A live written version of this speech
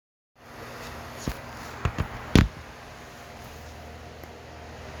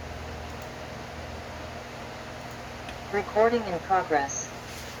Recording in progress.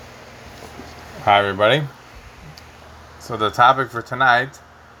 Hi everybody. So the topic for tonight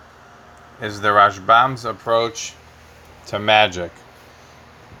is the Rashbam's approach to magic.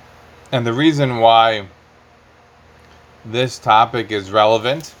 And the reason why this topic is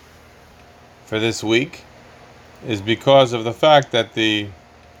relevant for this week is because of the fact that the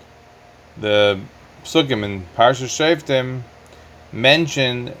Psukim in Parshas Shoftim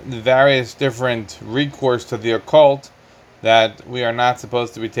mention the various different recourse to the occult that we are not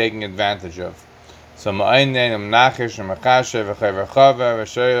supposed to be taking advantage of. So all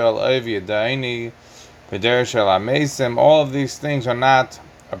of these things are not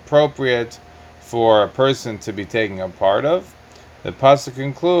appropriate for a person to be taking a part of. The pasuk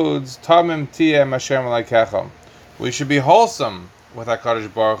concludes, "Tamim tiyeh Hashem Elokecha." We should be wholesome with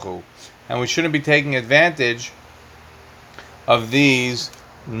HaKadosh Baruch Hu, and we shouldn't be taking advantage of these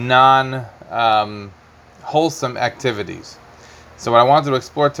non-wholesome activities. So what I wanted to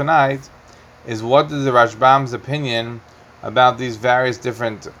explore tonight is what is the Rashbam's opinion about these various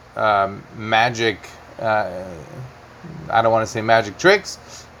different magic, I don't want to say magic tricks,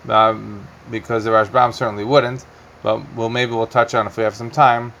 because the Rashbam certainly wouldn't, but maybe we'll touch on, if we have some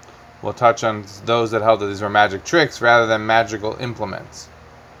time, we'll touch on those that held that these were magic tricks rather than magical implements.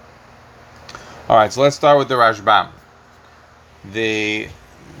 Alright, so let's start with the Rashbam. The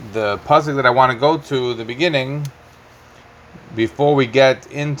pasuk that I want to go to, the beginning, before we get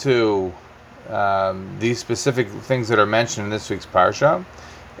into these specific things that are mentioned in this week's parsha,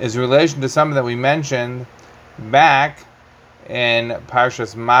 is in relation to something that we mentioned back in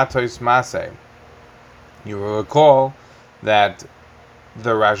Parshas Matos Maseh. You will recall that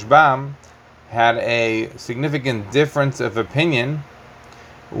the Rashbam had a significant difference of opinion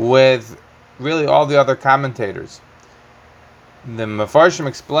with really all the other commentators. The Mefarshim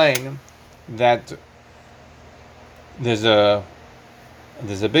explain that there's a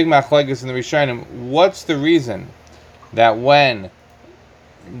big machlokes in the Rishonim. What's the reason that when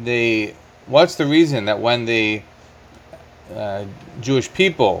the Jewish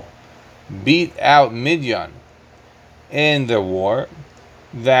people beat out Midian in the war,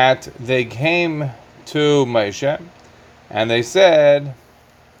 that they came to Moshe and they said,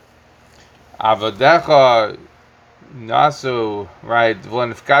 Avodecha Nasu, right,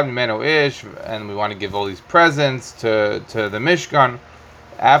 and we want to give all these presents to the Mishkan.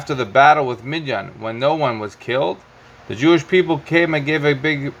 After the battle with Midian, when no one was killed, the Jewish people came and gave a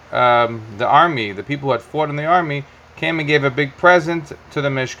big, the army, the people who had fought in the army, came and gave a big present to the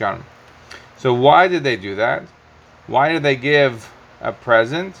Mishkan. So why did they do that? Why did they give a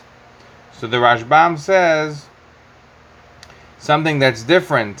present? So the Rashbam says something that's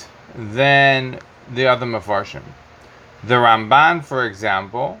different than the other Mefarshim. The Ramban, for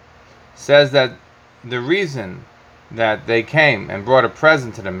example, says that the reason that they came and brought a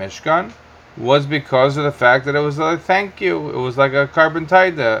present to the Mishkan was because of the fact that it was a thank you. It was like a carbon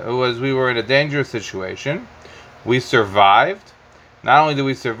taida. We were in a dangerous situation. We survived. Not only did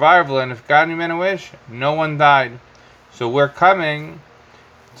we survive, no one died. So we're coming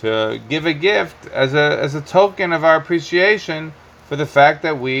to give a gift as a token of our appreciation for the fact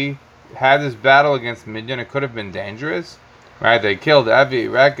that we had this battle against Midian. It could have been dangerous, right? They killed Avi,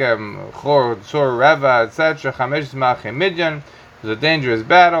 Rekem, Chor, Tzor, Reva, etc. Chamesh Malchei Midian. It was a dangerous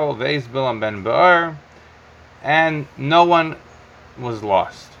battle. Veis Bilam ben Be'er, and no one was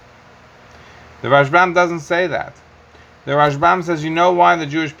lost. The Rashbam doesn't say that. The Rashbam says, you know why the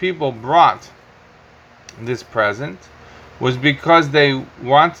Jewish people brought this present? Was because they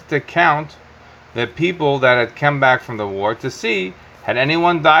wanted to count the people that had come back from the war to see, had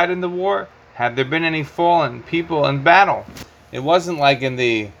anyone died in the war? Had there been any fallen people in battle? It wasn't like in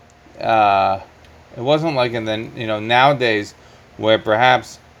the nowadays where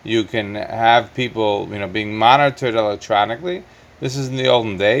perhaps you can have people being monitored electronically. This is in the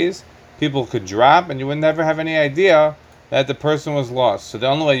olden days. People could drop and you would never have any idea that the person was lost. So the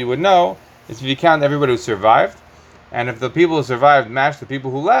only way you would know is if you count everybody who survived, and if the people who survived matched the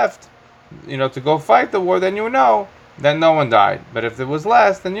people who left, to go fight the war, then you would know that no one died. But if it was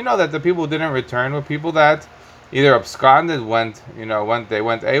less, then you know that the people who didn't return were people that either absconded, went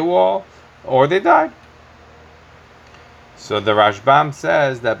AWOL, or they died. So the Rashbam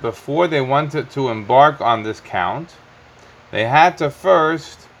says that before they wanted to embark on this count, they had to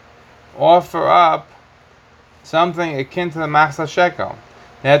first offer up something akin to the Machzah Shekel.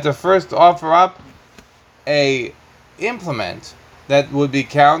 They had to first offer up a implement that would be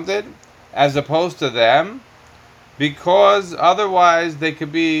counted as opposed to them, because otherwise they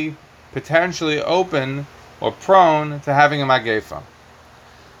could be potentially open or prone to having a magefa.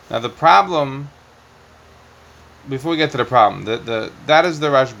 Now the problem before we get to the problem, that is the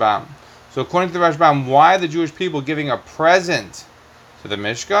Rashbam. So according to the Rashbam, why the Jewish people giving a present to the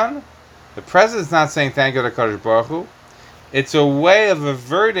Mishkan? The present is not saying thank you to Kadosh Baruch Hu. It's a way of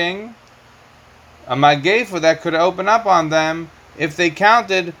averting a magefa that could open up on them if they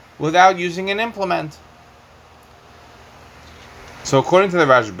counted without using an implement. So according to the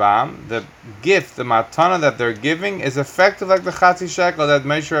Rashbam, the gift, the matana that they're giving, is effective like the Chatzi Shekel that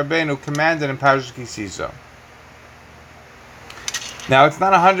Moshe Rabbeinu commanded in Parashat Ki Sisa. Now it's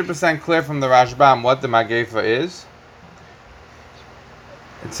not 100% clear from the Rashbam what the magefa is.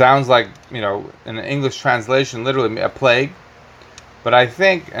 It sounds like, in an English translation, literally a plague. But I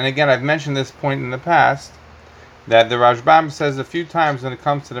think, and again I've mentioned this point in the past, that the Rashbam says a few times when it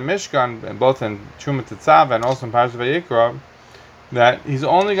comes to the Mishkan, both in Truma Tetzaveh and also in Parashat Vayikra, that he's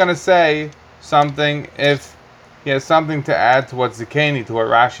only going to say something if he has something to add to what Zikeni, to what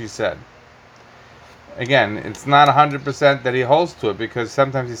Rashi said. Again, it's not 100% that he holds to it, because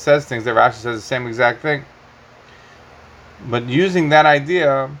sometimes he says things that Rashi says the same exact thing. But using that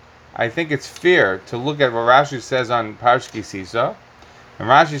idea, I think it's fair to look at what Rashi says on Parashat Ki Sisa. And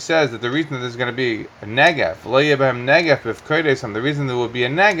Rashi says that the reason that there's going to be a negef, lo yebehem negef if kodesh, the reason there will be a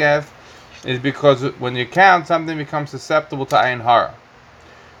negef is because when you count, something becomes susceptible to ayin hara.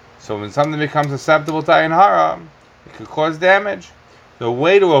 So when something becomes susceptible to ayin hara, it could cause damage. The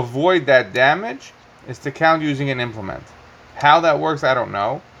way to avoid that damage is to count using an implement. How that works, I don't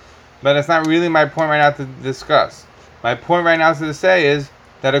know. But it's not really my point right now to discuss. My point right now to say is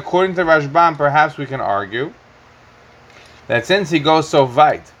that according to Rashbam, perhaps we can argue that since he goes so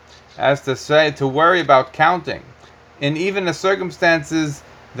weit as to say, to worry about counting, in even the circumstances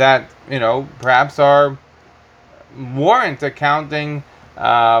that, perhaps are warrant accounting,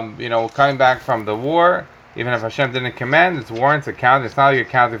 coming back from the war, even if Hashem didn't command, it's warrant to count. It's not like you're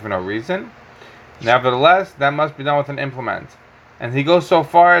counting for no reason. Nevertheless, that must be done with an implement. And he goes so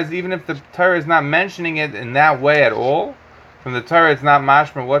far as even if the Torah is not mentioning it in that way at all, from the Torah it's not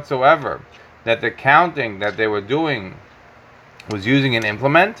mashma whatsoever, that the counting that they were doing was using an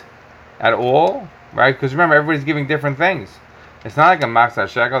implement at all, right? Because remember, everybody's giving different things. It's not like a Maksah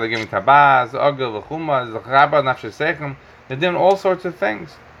Shekel, they're giving Tabaz, Ogel, Lechuma, Zechraba, Nafshesechem. They're doing all sorts of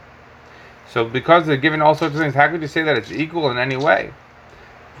things. So because they're giving all sorts of things, how could you say that it's equal in any way?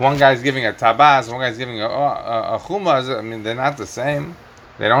 If one guy's giving a Tabaz, one guy's giving a Chumaz, they're not the same.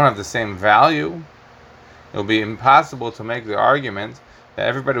 They don't have the same value. It will be impossible to make the argument that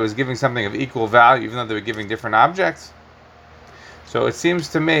everybody was giving something of equal value, even though they were giving different objects. So it seems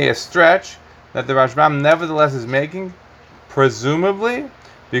to me a stretch that the Rashbam nevertheless is making, presumably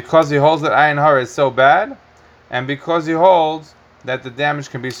because he holds that ayin hara is so bad, and because he holds that the damage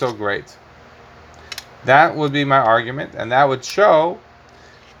can be so great. That would be my argument, and that would show,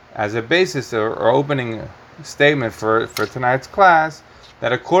 as a basis or opening statement for tonight's class,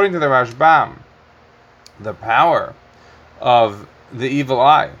 that according to the Rashbam, the power of the evil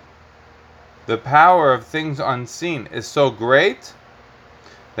eye, the power of things unseen, is so great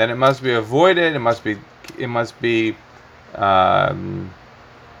that it must be avoided. It must be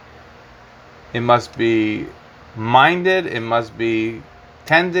minded. It must be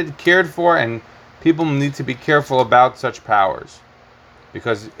tended, cared for, and people need to be careful about such powers,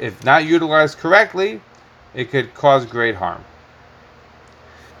 because if not utilized correctly, it could cause great harm.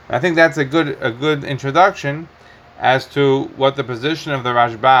 I think that's a good introduction as to what the position of the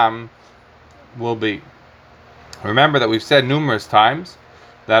Rashbam will be. Remember that we've said numerous times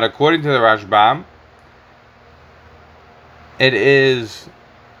that according to the Rashbam, it is,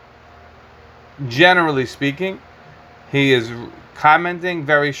 generally speaking, he is commenting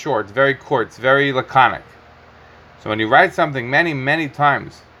very short, very courts, very laconic. So when you write something many, many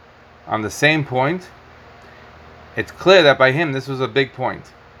times on the same point, it's clear that by him this was a big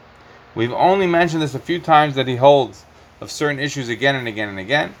point. We've only mentioned this a few times, that he holds of certain issues again and again and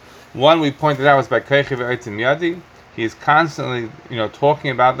again. One we pointed out was by Keichi Ve'etzim Yadi. He is constantly,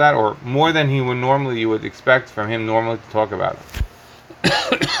 talking about that, or more than you would expect from him normally to talk about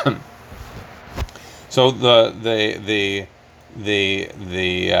it. So the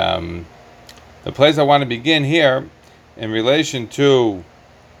place I want to begin here, in relation to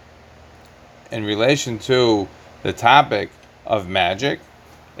the topic of magic,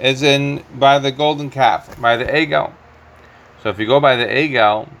 is by the golden calf, by the Egel. So if you go by the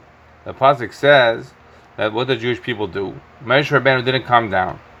Egel, the pasuk says that what the Jewish people do. Moshe Rabbeinu didn't come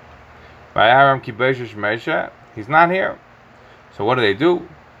down. By Aaron Kibeshish Moshe, he's not here. So what do?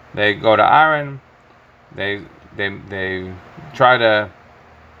 They go to Aaron. They try to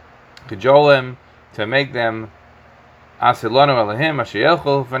cajole him to make them Asilonu Elohim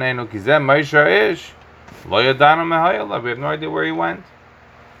Ashiyelchol Fanenu Kizem Moshe Ish Lo yadanu mehayala. We have no idea where he went.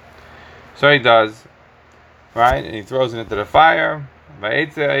 So he does, right? And he throws it into the fire.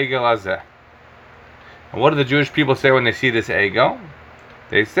 Va'etze egel hazeh. And what do the Jewish people say when they see this egel?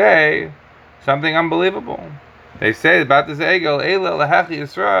 They say something unbelievable. They say about this egel, Eila lehechi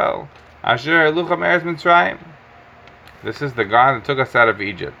Yisrael, asher elucha me'eretz Mitzrayim. This is the God that took us out of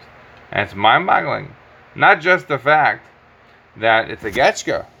Egypt. And it's mind-boggling. Not just the fact that it's a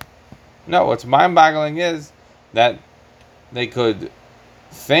getchka. No, what's mind-boggling is that they could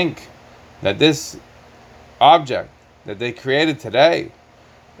think that this object that they created today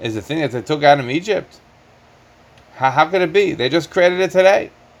is the thing that they took out of Egypt. How could it be? They just created it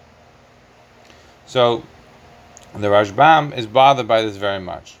today. So the Rashbam is bothered by this very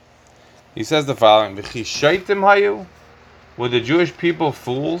much. He says the following: V'chi shaitim hayu? Were the Jewish people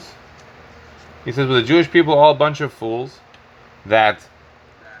fools? He says, were the Jewish people all a bunch of fools? That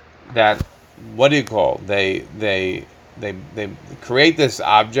what do you call? They create this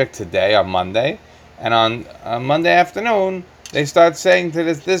object today on Monday, and on Monday afternoon they start saying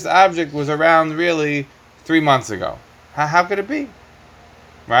that this object was around really 3 months ago. How could it be?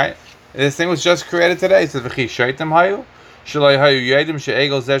 Right? This thing was just created today. It says, "V'chi shaitim hayu? Shaloi hayu yedim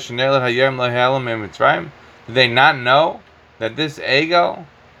she'egel zeh shenelet hayom le'helam mitzrayim." Did they not know that this egel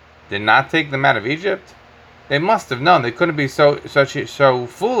did not take them out of Egypt? They must have known. They couldn't be so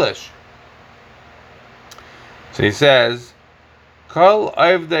foolish. So he says, "Kol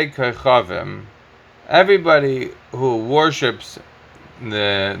ovdei kochavim." Everybody who worships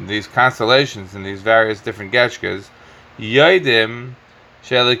these constellations and these various different getchkas, yodim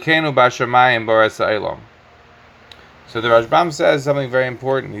she'elokeinu b'shamayim boras ha'olam. So the Rashbam says something very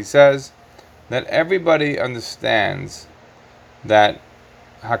important. He says that everybody understands that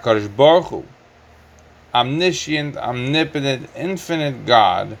HaKadosh Baruch Hu, omniscient, omnipotent, infinite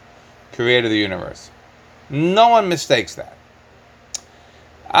God, created the universe. No one mistakes that.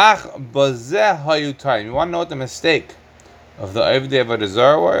 Ach bazeh hayutayim. You want to know what the mistake of the Ovdei Avodah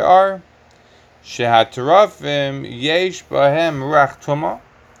Zarah are? Shehatrafim yesh bahem rach tuma.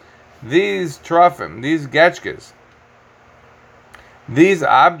 These trafim, these getchkas, these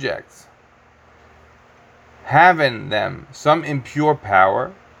objects have in them some impure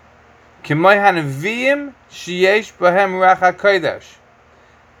power. Kimay hanavim sheyesh bahem rach hakodesh.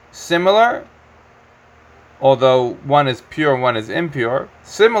 Similar, although one is pure and one is impure,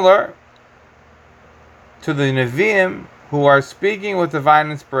 similar to the Nevi'im who are speaking with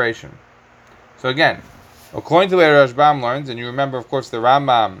divine inspiration. So again, according to the way Rashbam learns, and you remember, of course, the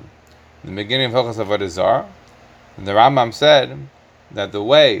Rambam, in the beginning of Hilchos Avodah Zarah, and the Rambam said that the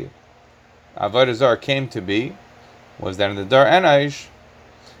way Avodah Zarah came to be was that in the Dar Enosh,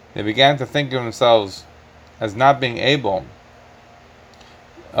 they began to think of themselves as not being able.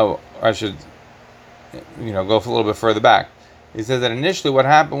 Oh, I should, go a little bit further back. He says that initially what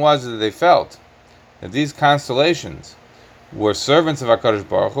happened was that they felt that these constellations were servants of HaKadosh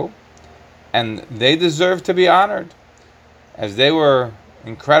Baruch Hu, and they deserved to be honored, as they were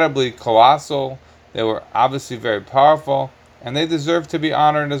incredibly colossal, they were obviously very powerful, and they deserved to be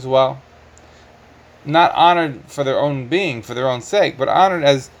honored as well. Not honored for their own being, for their own sake, but honored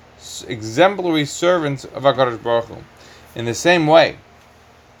as exemplary servants of HaKadosh Baruch Hu. In the same way,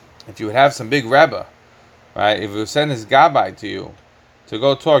 if you would have some big Rebbe, right, if you would send his Gabbai to you to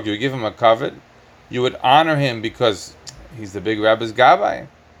go talk, you would give him a kavod, you would honor him because he's the big Rebbe's Gabbai.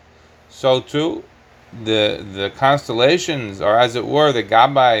 So too, the constellations are, as it were, the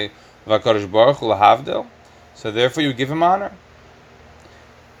Gabbai of HaKadosh Baruch Hu lahavdil. So therefore, you give him honor.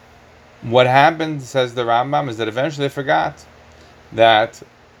 What happened, says the Rambam, is that eventually they forgot that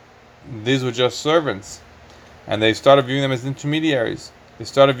these were just servants, and they started viewing them as intermediaries. They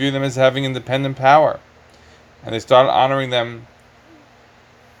started viewing them as having independent power, and they started honoring them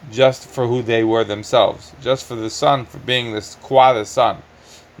just for who they were themselves, just for the Son, for being this Kwa, the Son,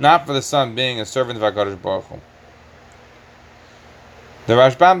 not for the Son being a servant of HaKadosh Baruch Hu. The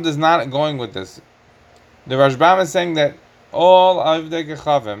Rashbam is not going with this. The Rashbam is saying that all Avdei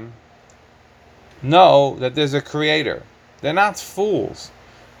Kechavim know that there's a creator. They're not fools.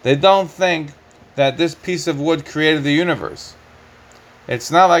 They don't think that this piece of wood created the universe.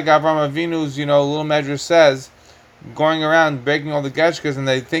 It's not like Avraham Avinu's, little measure says, going around breaking all the getchkas and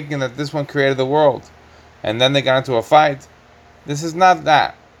they thinking that this one created the world. And then they got into a fight. This is not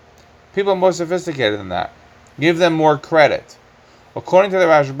that. People are more sophisticated than that. Give them more credit. According to the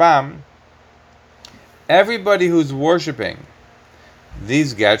Rashbam, everybody who's worshipping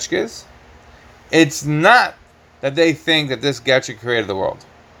these getchkas, it's not that they think that this getchka created the world.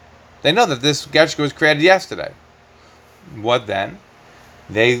 They know that this getchka was created yesterday. What then?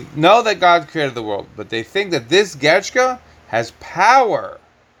 They know that God created the world, but they think that this Getchka has power.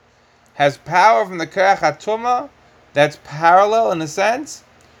 Has power from the Koach HaTumah that's parallel, in a sense,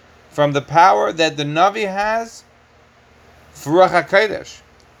 from the power that the Navi has for Ruach HaKodesh.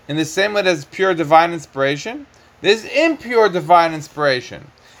 In the same way as pure divine inspiration, there's impure divine inspiration.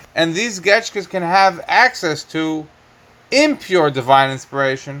 And these Getchkas can have access to impure divine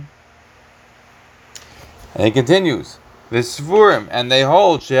inspiration. And he continues, V'svurim, and they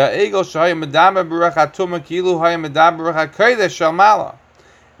hold, She'ha'egel sh'haya medaber b'ruach HaTumah kilu haya medaber b'ruach HaKodesh shel mala.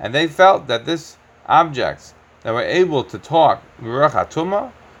 And they felt that this objects that were able to talk b'ruach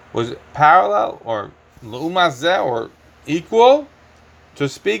HaTumah was parallel or l'umazeh or equal to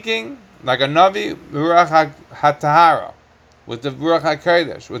speaking like a Navi b'ruach HaTahara, with the b'ruach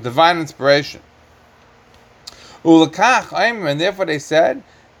HaKodesh, with divine inspiration. Ulakach and therefore they said,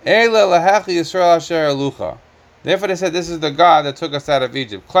 Eile lahechi Yisrael asher elucha. Therefore they said, this is the God that took us out of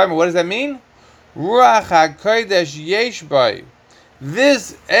Egypt. Klaimer, what does that mean? Ruach HaKodesh yesh bai.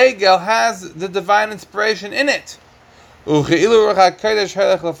 This Egel has the divine inspiration in it. Uchi'ilu Ruach HaKodesh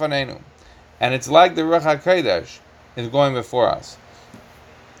helech lefanenu. And it's like the Ruach HaKodesh is going before us.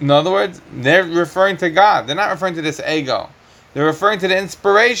 In other words, they're referring to God. They're not referring to this Egel. They're referring to the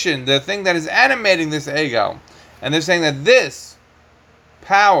inspiration, the thing that is animating this Egel. And they're saying that this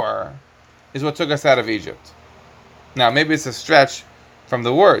power is what took us out of Egypt. Now, maybe it's a stretch from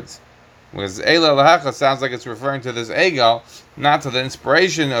the words, because Eila Lahacha sounds like it's referring to this ego, not to the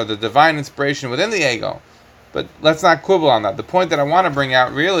inspiration or the divine inspiration within the ego. But let's not quibble on that. The point that I want to bring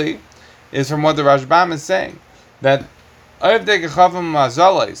out really is from what the Rashbam is saying, that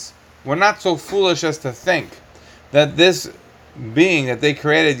we're not so foolish as to think that this being that they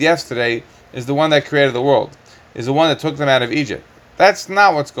created yesterday is the one that created the world, is the one that took them out of Egypt. That's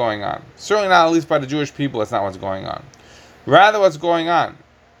not what's going on. Certainly not, at least by the Jewish people, that's not what's going on. Rather, what's going on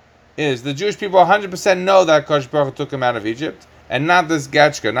is the Jewish people 100% know that Kosh Baruch Hu took them out of Egypt, and not this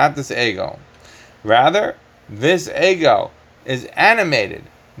Getchka, not this ego. Rather, this ego is animated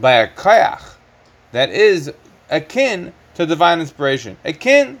by a koyach that is akin to divine inspiration,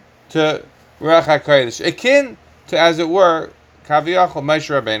 akin to Ruach HaKodesh, akin to, as it were, Kaviyachol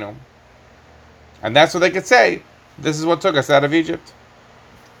Moshe Rabbeinu. And that's what they could say, this is what took us out of Egypt.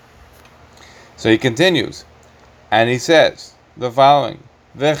 So he continues, and he says the following,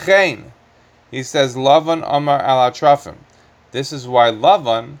 V'chein, he says, Lavan Amar al Atrafim. This is why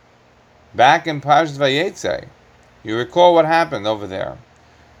Lavan, back in Parashat Vayetze, you recall what happened over there,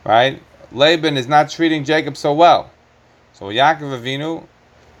 right? Laban is not treating Jacob so well. So Yaakov Avinu,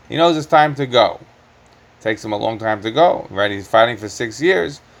 he knows it's time to go. It takes him a long time to go, right? He's fighting for 6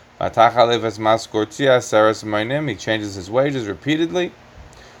 years. He changes his wages repeatedly,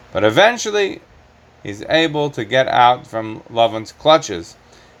 but eventually he's able to get out from Lavan's clutches.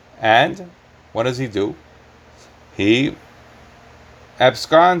 And what does he do? He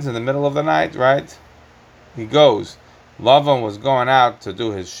absconds in the middle of the night, right? He goes. Lavan was going out to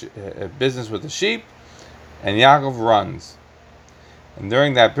do his business with the sheep, and Yaakov runs. And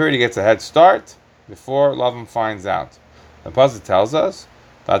during that period, he gets a head start before Lavan finds out. The pasuk tells us,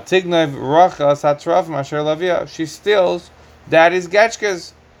 she steals daddy's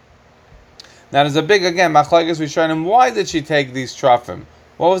getchkas. Now there's a big, again, machlokes rishonim. Why did she take these trofim?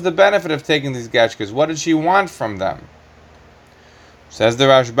 What was the benefit of taking these getchkas? What did she want from them? Says the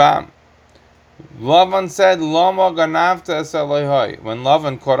Rashbam. Lavan said, Lama ganavta es Elohai. When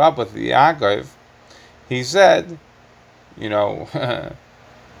Lavan caught up with Yaakov, he said, I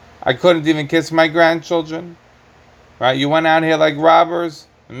couldn't even kiss my grandchildren. Right? You went out here like robbers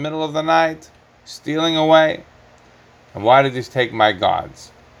in the middle of the night, stealing away. And why did you take my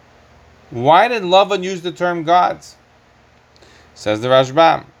gods? Why did Lavan use the term gods? Says the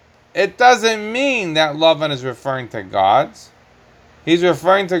Rashbam. It doesn't mean that Lavan is referring to gods. He's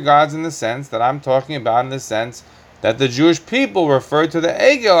referring to gods in the sense that I'm talking about, in the sense that the Jewish people refer to the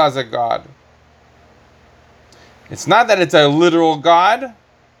Egel as a god. It's not that it's a literal god.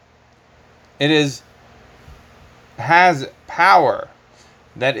 It has power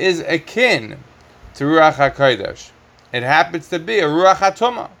that is akin to Ruach HaKodesh. It happens to be a Ruach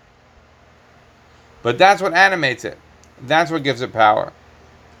HaTumah. But that's what animates it. That's what gives it power.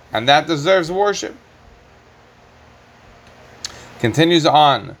 And that deserves worship. Continues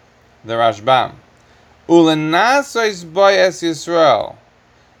on the Rashbam. Ulenasois boyes Yisrael.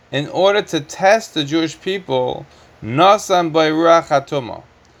 In order to test the Jewish people, Nosam by Ruach HaTumah,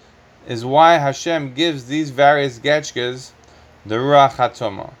 is why Hashem gives these various getchkas the Ruach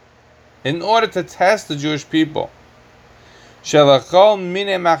HaTumah. In order to test the Jewish people. Shelachol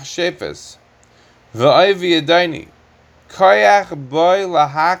mine machshefes v'oivi yadaini Koyach boy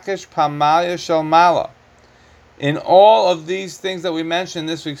lahakish pamalya shel mala. In all of these things that we mentioned in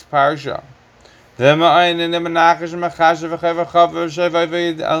this week's parsha,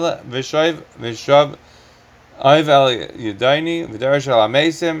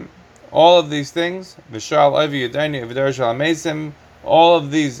 all of these things, all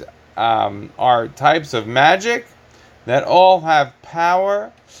of these are types of magic that all have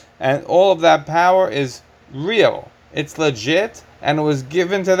power, and all of that power is real. It's legit, and it was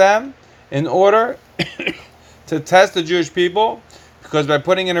given to them in order to test the Jewish people, because by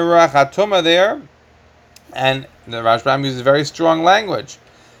putting in a Ruach HaTumah there, and the Rashbam uses very strong language,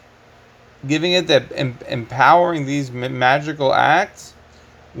 giving it that empowering these magical acts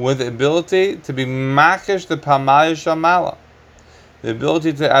with the ability to be makish the Pamalya Shamala, the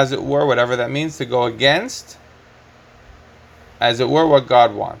ability to, as it were, whatever that means, to go against, as it were, what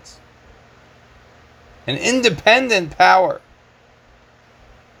God wants. An independent power.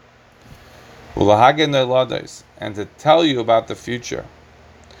 And to tell you about the future.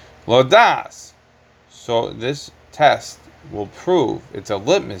 Lodas. So this test will prove, it's a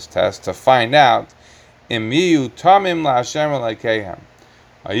litmus test to find out, are you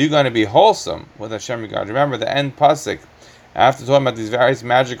going to be wholesome with Hashem God? Remember, the end pasuk, after talking about these various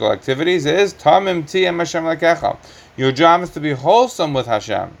magical activities, is Tamim tiyem Hashem lakecha. Your job is to be wholesome with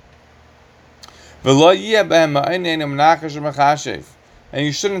Hashem. And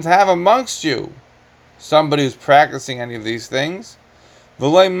you shouldn't have amongst you somebody who's practicing any of these things.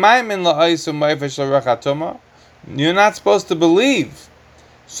 You're not supposed to believe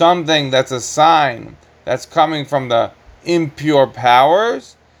something that's a sign that's coming from the impure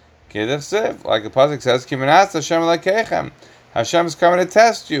powers. Like the pasuk says, Hashem is coming to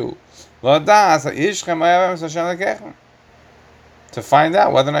test you. To find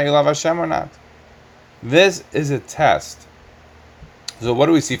out whether or not you love Hashem or not. This is a test. So what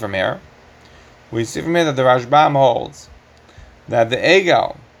do we see from here? We see from here that the Rashbam holds that the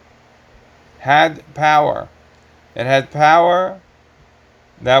Egel had power. It had power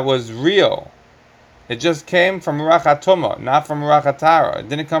that was real. It just came from Ruach HaTumah, not from Ruach HaTara. It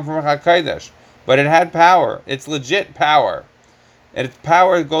didn't come from Ruach HaKodesh. But it had power. It's legit power. Its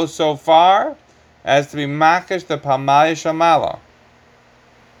power goes so far as to be makish the Pamalya Shamala.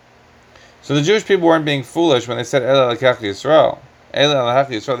 So the Jewish people weren't being foolish when they said Elel Elokech Yisrael. Elel Elokech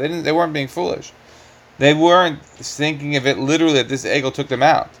Yisrael. They weren't being foolish. They weren't thinking of it literally that this Egel took them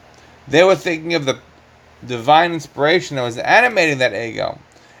out. They were thinking of the divine inspiration that was animating that Egel.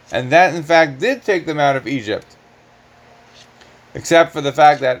 And that, in fact, did take them out of Egypt. Except for the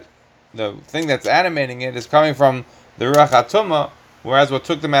fact that the thing that's animating it is coming from the Ruach HaTumah, whereas what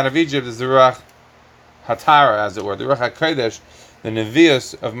took them out of Egypt is the Ruach HaTara, as it were, the Ruach HaKodesh, the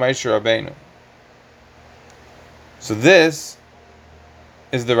Nevius of Moshe Rabbeinu. So this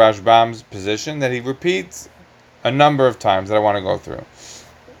is the Rashbam's position that he repeats a number of times that I want to go through.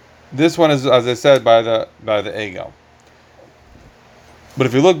 This one is, as I said, by the Egel. But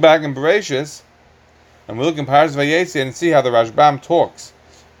if you look back in Bereshis, and we look in Parshas Vayetzi and see how the Rashbam talks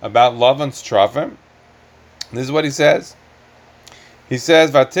about Lavan's Trofim, this is what he says. He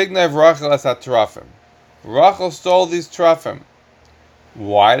says, "Vatignev Rachel es haTrofim." Rachel stole these Trofim.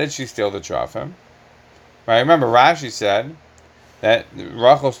 Why did she steal the Trofim? Right, remember Rashi said that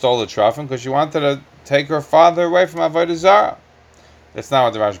Rachel stole the Trofim because she wanted to take her father away from Avodah Zarah. That's not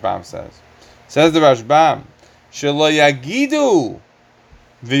what the Rashbam says. Says the Rashbam, "Shelo yagidu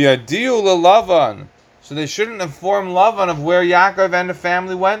v'yadiu leLavan." So they shouldn't inform Lavan of where Yaakov and the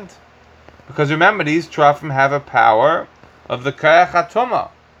family went, because remember, these Trofim have a power of the Koyach HaTumah.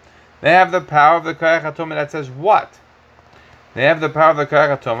 They have the power of the Koyach HaTumah that says what? They have the power of the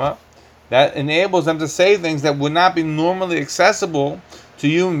Koyach HaTumah that enables them to say things that would not be normally accessible to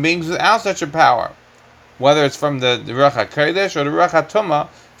human beings without such a power. Whether it's from the Ruach HaKodesh or the Ruach HaTumah,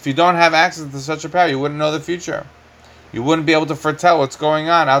 if you don't have access to such a power, you wouldn't know the future. You wouldn't be able to foretell what's going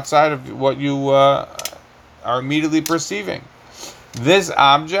on outside of what you are immediately perceiving. This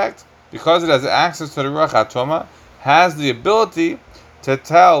object, because it has access to the Ruach HaTumah, has the ability to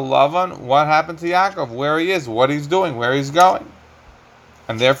tell Lavan what happened to Yaakov, where he is, what he's doing, where he's going,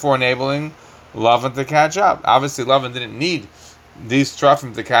 and therefore enabling Lavan to catch up. Obviously, Lavan didn't need these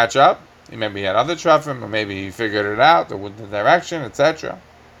Trofim to catch up. Maybe he had other Trofim, or maybe he figured it out, or went the direction, etc.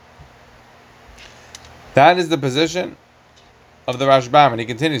 That is the position of the Rashbam, and he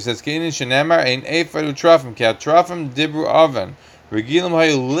continues. Says, "Keinin shenemar ein efaru Trofim ki haTrofim dibru oven regilim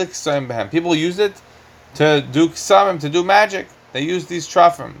hayu liksaim behem." People use it to do ksamim, to do magic. They use these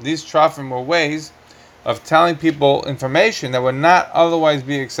Trofim. These Trofim were ways of telling people information that would not otherwise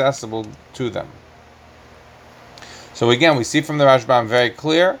be accessible to them. So again, we see from the Rashbam very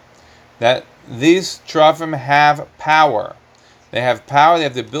clear that these Trafim have power. They have power, they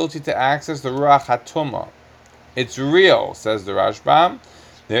have the ability to access the Ruach HaTumah. It's real, says the Rashbam.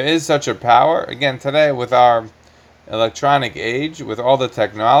 There is such a power. Again, today with our electronic age, with all the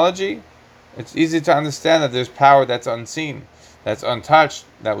technology, it's easy to understand that there's power that's unseen, that's untouched,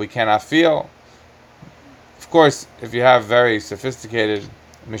 that we cannot feel. Of course, if you have very sophisticated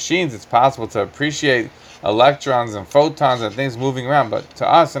machines, it's possible to appreciate electrons and photons and things moving around. But to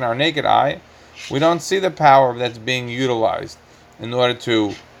us, in our naked eye, we don't see the power that's being utilized in order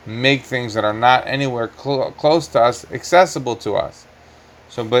to make things that are not anywhere close to us accessible to us.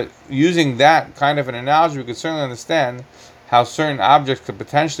 So, but using that kind of an analogy, we could certainly understand how certain objects could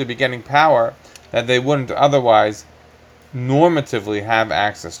potentially be getting power that they wouldn't otherwise normatively have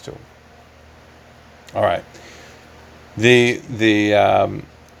access to. All right. The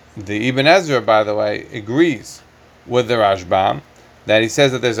Ibn Ezra, by the way, agrees with the Rashbam that he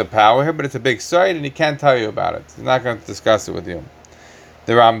says that there's a power here, but it's a big site and he can't tell you about it. He's not going to discuss it with you.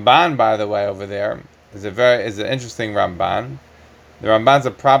 The Ramban, by the way, over there is an interesting Ramban. The Ramban's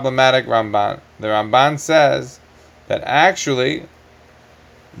a problematic Ramban. The Ramban says that actually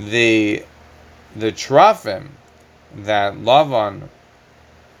the Trafim that Lavan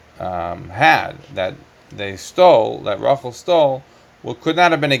had, that they stole, that Rachel stole, could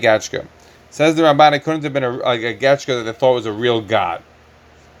not have been a Getchka. Says the Ramban, it couldn't have been a Getchka that they thought was a real god.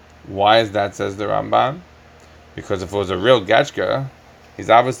 Why is that, says the Ramban? Because if it was a real Getchka, he's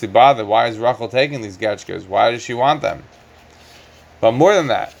obviously bothered. Why is Rachel taking these Getchkas? Why does she want them? But more than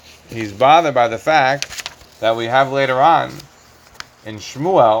that, he's bothered by the fact that we have later on in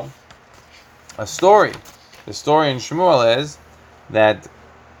Shmuel a story. The story in Shmuel is that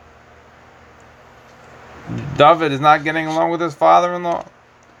David is not getting along with his father-in-law.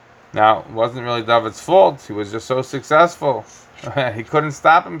 Now, it wasn't really David's fault. He was just so successful. He couldn't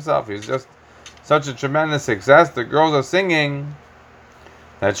stop himself. He was just such a tremendous success. The girls are singing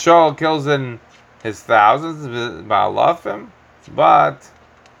that Shaul kills in his thousands, Ba'alafim, but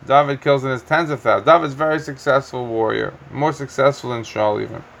David kills in his tens of thousands. David's a very successful warrior, more successful than Shaul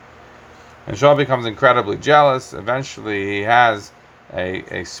even. And Shaul becomes incredibly jealous. Eventually, he has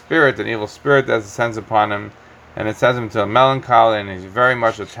a spirit, an evil spirit that descends upon him, and it sends him to a melancholy, and he's very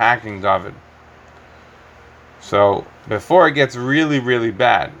much attacking David. So before it gets really, really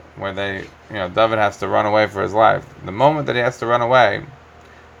bad, where David has to run away for his life, the moment that he has to run away,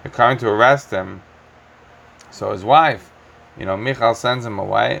 they're coming to arrest him. So his wife, Michal, sends him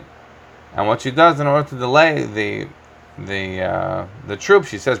away, and what she does in order to delay the troops,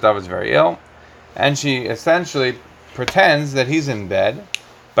 she says David's very ill, and she essentially pretends that he's in bed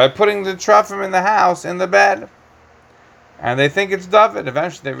by putting the Trafim in the house in the bed, and they think it's David.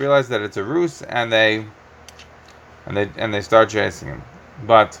 Eventually, they realize that it's a ruse, and they start chasing him.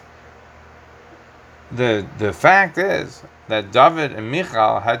 But the fact is that David and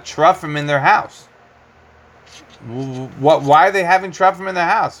Michal had Trafim in their house. Why are they having Trafim in their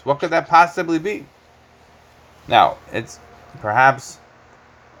house? What could that possibly be? Now, it's perhaps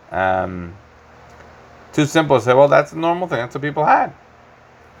too simple to say, well, that's a normal thing. That's what people had.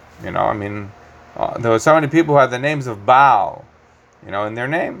 There were so many people who had the names of Baal, in their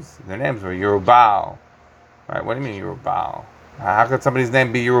names. Their names were Yerubal. Right? What do you mean Yerubal? How could somebody's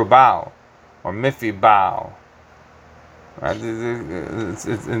name be Yerubal? Or Mifi Baal? Right?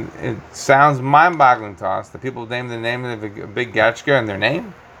 It sounds mind-boggling to us that people name the name of a big Getchka in their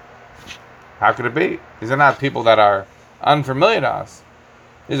name. How could it be? These are not people that are unfamiliar to us.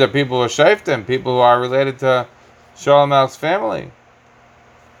 These are people who are Shaftim, people who are related to Shaul Melech's family.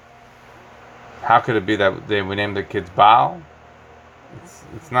 How could it be that we named the kids Baal?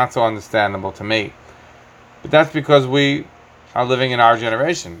 It's not so understandable to me. But that's because we are living in our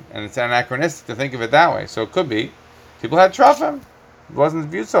generation, and it's anachronistic to think of it that way. So it could be people had Trafim. It wasn't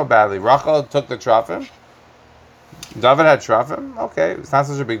viewed so badly. Rachel took the Trafim. David had Trafim. Okay, it's not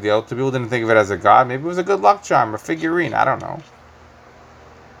such a big deal. People didn't think of it as a god. Maybe it was a good luck charm or figurine. I don't know.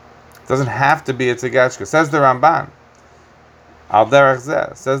 It doesn't have to be it's a Getchka. Says the Ramban. Al derech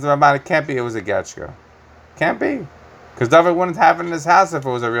zeh. Says the Ramban, it can't be it was a Getchka. Can't be. Because David wouldn't have it in his house if it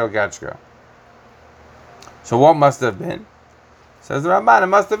was a real Getchka. So what must have been? Says the Ramban, it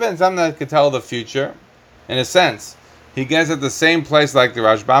must have been something that could tell the future. In a sense, he gets at the same place like the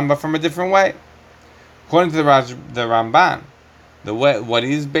Rashbam, but from a different way. According to the Ramban, what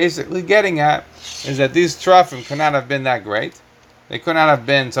he's basically getting at is that these Trafim could not have been that great. They could not have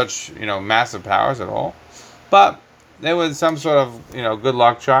been such, massive powers at all. But they were some sort of, good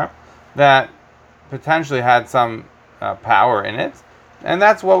luck charm that potentially had some power in it. And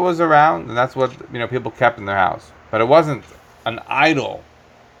that's what was around, and that's what, people kept in their house. but it wasn't an idol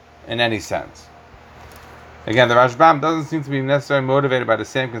in any sense. Again, the Rashbam doesn't seem to be necessarily motivated by the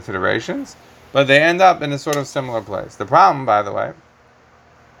same considerations, but they end up in a sort of similar place. The problem, by the way,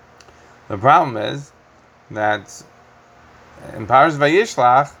 is that in Parashat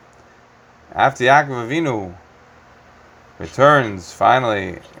Vayishlach, after Yaakov Avinu returns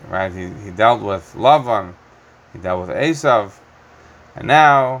finally, right? He dealt with Lavan, he dealt with Esav, and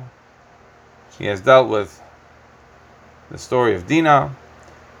now he has dealt with the story of Dinah,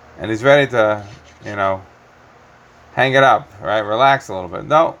 and he's ready to, hang it up, right? Relax a little bit.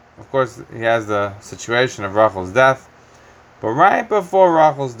 No, of course, he has the situation of Rachel's death. But right before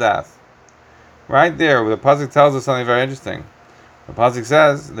Rachel's death, right there, the pasuk tells us something very interesting. The pasuk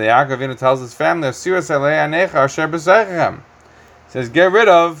says, the Yaakov Avinu tells his family, he says, get rid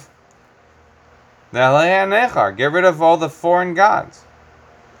of the Alei Nechar, get rid of all the foreign gods.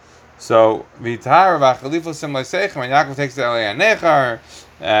 So, Vitar Vachalifusim Leisechem, when Yaakov takes the Alei Nechar,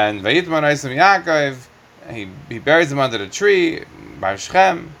 and Vayitman Aisim Yaakov, he buries them under the tree by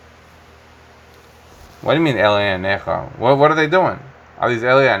Shechem. What do you mean Elei Nechar? What are they doing? Are these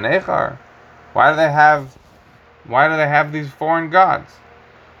Elei Nechar? Why do they have these foreign gods?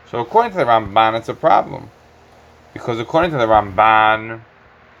 So according to the Ramban, it's a problem, because according to the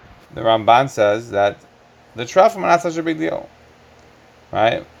Ramban says that the Trafim are not such a big deal,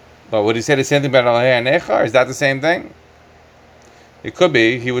 right? But would he say the same thing about Elei Nechar? Is that the same thing? It could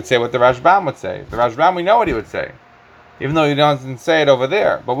be. He would say what the Rashbam would say. The Rashbam, we know what he would say, even though he doesn't say it over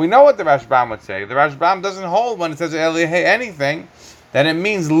there. But we know what the Rashbam would say. The Rashbam doesn't hold when it says Elihei anything, that it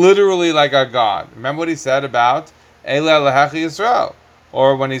means literally like a god. Remember what he said about Eleh Elehecha Yisrael,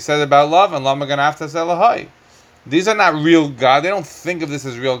 or when he said about love and Lama Ganaftas Elahai. These are not real gods. They don't think of this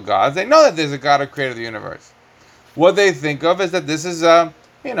as real gods. They know that there's a God who created the universe. What they think of is that this is a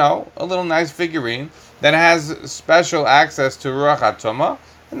little nice figurine that has special access to Ruach HaTumah,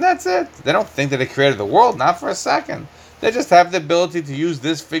 and that's it. They don't think that it created the world, not for a second. They just have the ability to use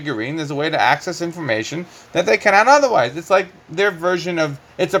this figurine as a way to access information that they cannot otherwise. It's like their version of,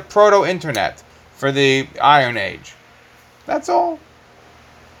 it's a proto-internet for the Iron Age. That's all.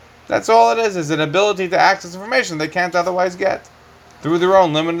 That's all it is an ability to access information they can't otherwise get through their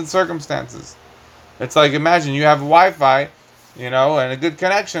own limited circumstances. It's like, imagine you have Wi-Fi, and a good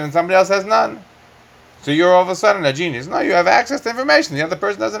connection, and somebody else has none. So you're all of a sudden a genius. No, you have access to information the other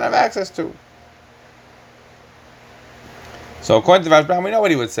person doesn't have access to. So according to Rashbam, we know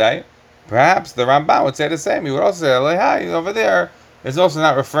what he would say. Perhaps the Ramban would say the same. He would also say, Elihai over there is also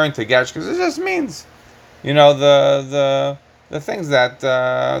not referring to Gesh, because it just means, the things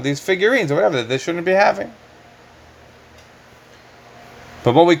that, these figurines or whatever, that they shouldn't be having.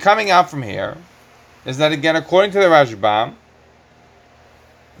 But what we're coming out from here is that, again, according to the Rashbam,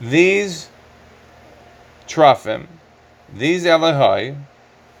 these Trafim, these Elihai,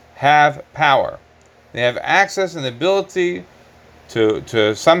 have power. They have access and ability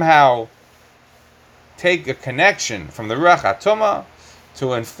to somehow take a connection from the Ruach HaTumah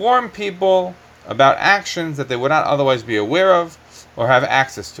to inform people about actions that they would not otherwise be aware of or have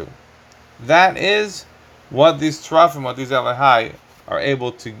access to. That is what these Trafim, what these Elihai are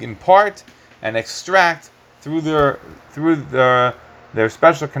able to impart and extract through their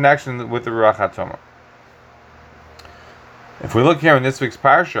special connection with the Ruach HaTumah. If we look here in this week's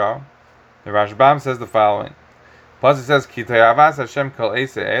parsha, the Rashbam says the following. Plus it says, Ki te'avas Hashem kol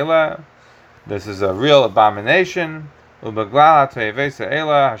eisei eila. This is a real abomination. U'beglal ha'te'evei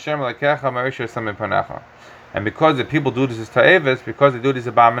eila Hashem lekecha merisha esam mipanecha. And because the people do this as ta'evis, because they do these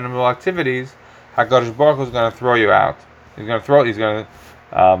abominable activities, HaKadosh Baruch Hu is going to throw you out. He's going to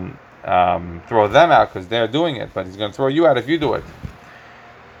throw them out because they're doing it, but he's going to throw you out if you do it.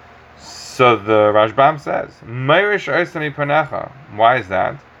 So the Rashbam says, Meirish Oisami Panecha. Why is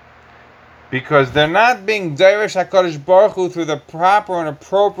that? Because they're not being Deirish HaKadosh Baruch Hu through the proper and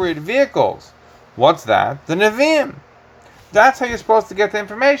appropriate vehicles. What's that? The Nevi'im. That's how you're supposed to get the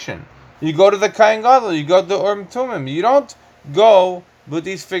information. You go to the Kohen Gadol, you go to the Urim Tumim. You don't go with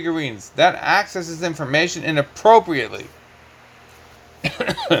these figurines. That accesses information inappropriately.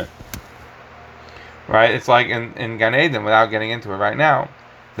 Right? It's like in Gan Eden, without getting into it right now.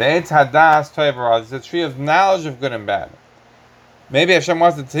 The Eitz Hadas Tov Ra is the tree of knowledge of good and bad. Maybe Hashem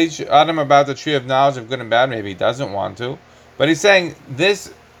wants to teach Adam about the tree of knowledge of good and bad. Maybe he doesn't want to. But he's saying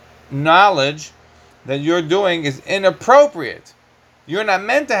this knowledge that you're doing is inappropriate. You're not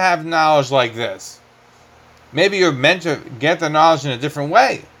meant to have knowledge like this. Maybe you're meant to get the knowledge in a different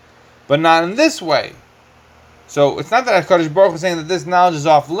way, but not in this way. So it's not that HaKadosh Baruch Hu is saying that this knowledge is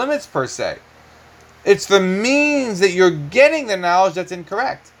off limits per se. It's the means that you're getting the knowledge that's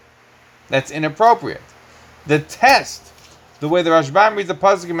incorrect, that's inappropriate. the test, the way the Rashbam reads the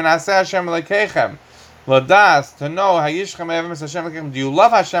pasuk in Aseh Hashem Elokeichem, Ladas, to know Hayishchem Evim Hashem Elokeichem, do you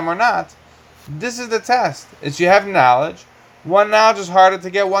love Hashem or not? This is the test. It's you have knowledge. One knowledge is harder to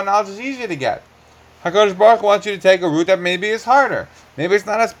get, one knowledge is easier to get. HaKadosh Baruch Hu wants you to take a route that maybe is harder. Maybe it's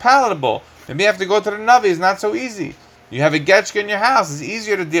not as palatable. Maybe you have to go to the Navi. It's not so easy. You have a Getchka in your house. It's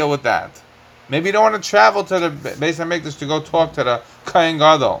easier to deal with that. Maybe you don't want to travel to the Beis HaMikdash to go talk to the Kohen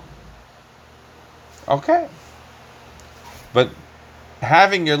Gadol. Okay. But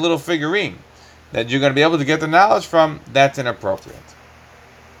having your little figurine that you're going to be able to get the knowledge from, that's inappropriate.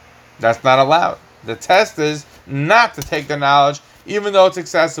 That's not allowed. The test is not to take the knowledge, even though it's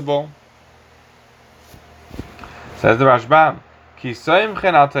accessible. Says the Rashbam, these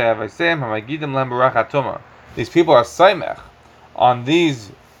people are saimech on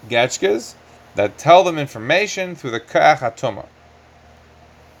these getchkas that tell them information through the Ka'ach HaTumah.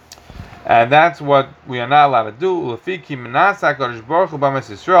 And that's what we are not allowed to do. HaKadosh Baruch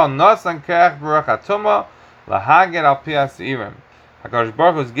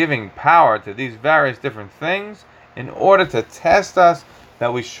Hu is giving power to these various different things in order to test us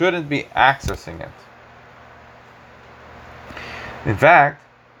that we shouldn't be accessing it. In fact,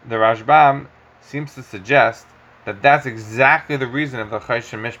 the Rashbam seems to suggest that that's exactly the reason of the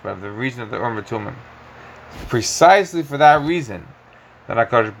Choshen Mishpah, the reason of the Urim Tumim. Precisely for that reason, that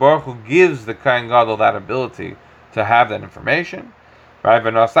HaKadosh Baruch Hu gives the Kohen Gadol that ability to have that information. Right?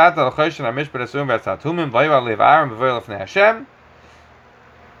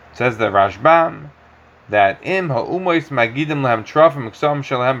 Says the Rashbam that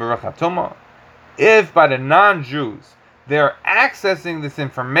if by the non-Jews they're accessing this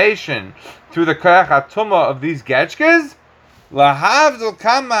information through the Ka'ach HaTumah of these getchkas, lahavdil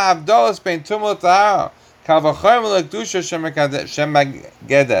kama avdolos bein tumah l'tahara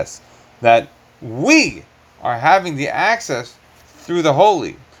that we are having the access through the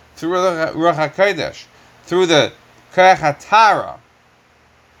holy, through the Ruach HaKodesh, through the Ka'ach HaTara,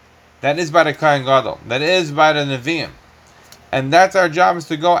 that is by the Kohen Gadol, that is by the Nevi'im. And that's our job, is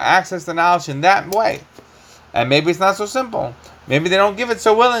to go access the knowledge in that way. And maybe it's not so simple. Maybe they don't give it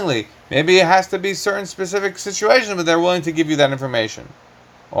so willingly. Maybe it has to be certain specific situations where they're willing to give you that information.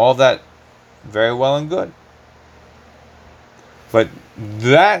 All that, very well and good. But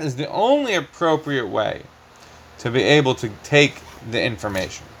that is the only appropriate way to be able to take the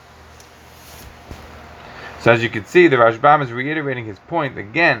information. So as you can see, the Rashbam is reiterating his point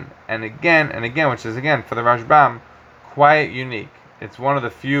again and again and again, which is, again, for the Rashbam, quite unique. It's one of the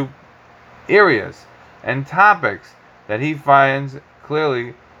few areas and topics that he finds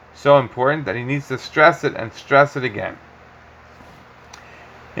clearly so important that he needs to stress it and stress it again.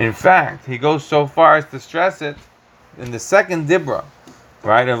 In fact, he goes so far as to stress it in the second Dibra,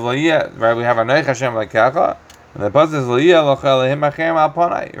 right? Of Liyah, right? We have Anoich Hashem Lekecha, and the pasuk is Liyah Lochel Lehim Achem Al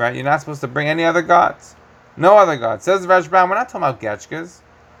Panai, right? You're not supposed to bring any other gods, no other gods. Says the Rashbam, we're not talking about getchkas.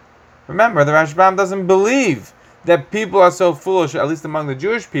 Remember, the Rashbam doesn't believe that people are so foolish, at least among the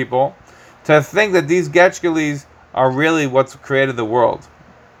Jewish people, to think that these getchkelis are really what's created the world.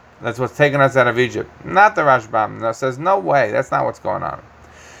 That's what's taken us out of Egypt. Not the Rashbam. That says, no way, that's not what's going on.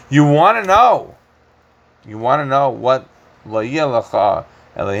 You want to know what La'iyah Lacha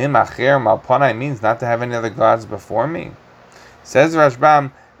Elohim Acher Malpanai means, not to have any other gods before me. Says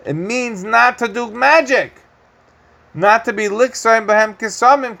Rashbam, it means not to do magic, not to be liksayim behem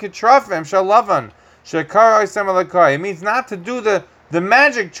kisamim kitrafim shalavan shekara isem alakai. It means not to do the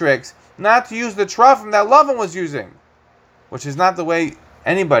magic tricks, not to use the trafim that Lavan was using, which is not the way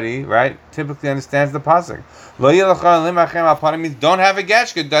anybody, right, typically understands the pasuk. Lo yilachar lim achem al means don't have a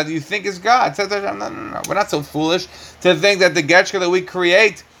getchka that you think is God. No. We're not so foolish to think that the getchka that we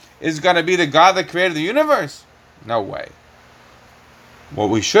create is going to be the God that created the universe. No way. What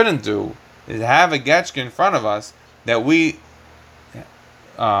we shouldn't do is have a getchka in front of us that we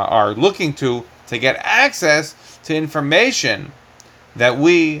are looking to get access to information that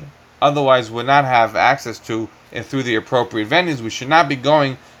we otherwise would not have access to through the appropriate venues. We should not be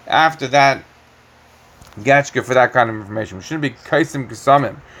going after that getchka for that kind of information. We shouldn't be kaisim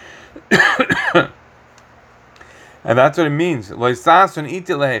kisamim. And that's what it means. You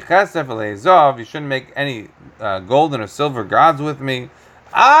shouldn't make any golden or silver gods with me.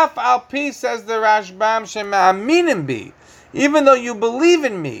 Af al pi, says the Rashbam, shema'aminim bi. Even though you believe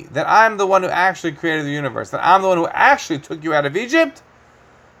in me, that I'm the one who actually created the universe, that I'm the one who actually took you out of Egypt,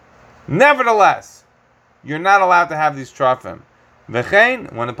 nevertheless, you're not allowed to have these trafim.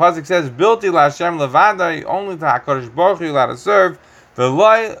 V'chein, when the pasuk says, "Bilti la'Hashem levadai," only to HaKadosh Baruch Hu you're allowed to serve.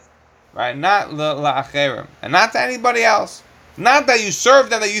 V'loi, right, not la'acherim, and not to anybody else. Not that you serve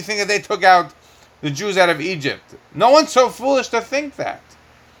them, that you think that they took out the Jews out of Egypt. No one's so foolish to think that.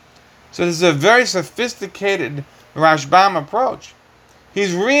 So this is a very sophisticated Rashbam approach.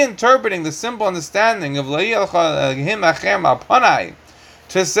 He's reinterpreting the simple understanding of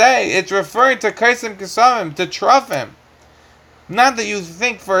to say it's referring to Kaisim Kisamim, to Trufim. Not that you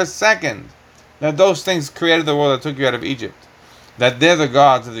think for a second that those things created the world that took you out of Egypt, that they're the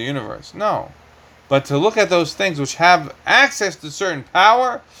gods of the universe. No. But to look at those things which have access to certain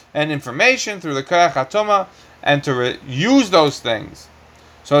power and information through the Koyach HaTumah, and to use those things.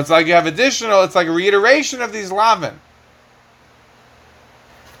 So it's like you have it's like a reiteration of these Lavin.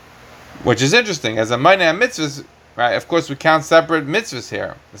 Which is interesting. As a Mayneh mitzvahs, right? Of course we count separate mitzvahs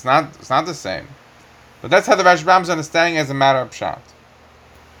here. It's not the same. But that's how the Rashbam's understanding as a matter of pshat.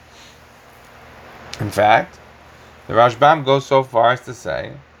 In fact, the Rashbam goes so far as to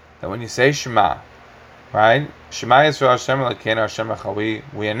say that when you say Shema, right? Shema Yisrael Hashem Elokeinu Hashem Echad,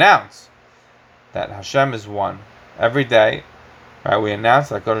 we announce that Hashem is one. Every day, right? We announce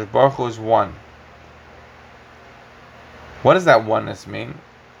that HaKadosh Baruch Hu is one. What does that oneness mean?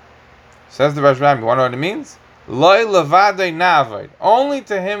 Says the Rashbam, you want to know what it means? Loi levadei na'avod. Only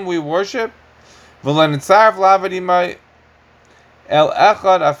to Him we worship. V'lo nitzaref la'avod imay el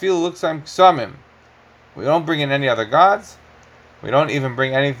echad afilu luksam ksamim. We don't bring in any other gods. We don't even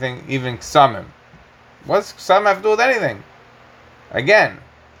bring anything, even ksamim. What's ksamim have to do with anything? Again,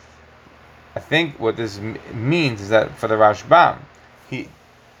 I think what this means is that for the Rashbam, he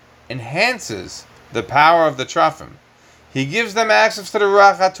enhances the power of the Trufim. He gives them access to the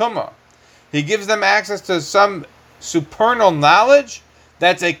Ruach HaTumah. He gives them access to some supernal knowledge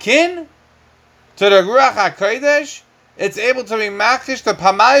that's akin to the Ruach HaKodesh. It's able to be makish to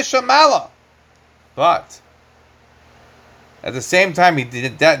Pamay Shamala. But at the same time, he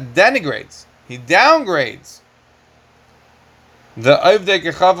denigrates, he downgrades the Ovdei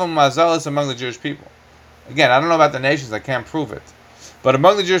Kechavim Mazalis among the Jewish people. Again, I don't know about the nations, I can't prove it. But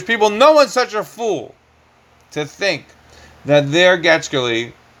among the Jewish people, no one's such a fool to think that their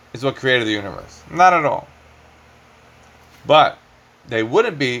Getchkeli is what created the universe. Not at all. But they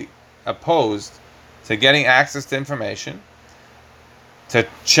wouldn't be opposed to getting access to information, to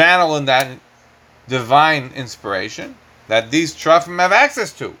channel in that divine inspiration that these Trufim have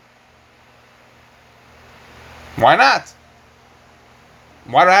access to. Why not?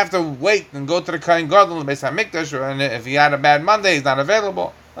 Why do I have to wait and go to the Kohen Gadol and the Beis HaMikdash, and if he had a bad Monday, he's not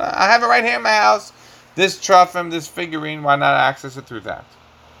available? I have it right here in my house. This Trufim, this figurine, why not access it through that?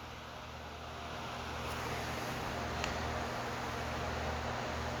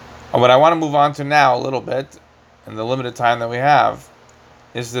 What I want to move on to now a little bit, in the limited time that we have,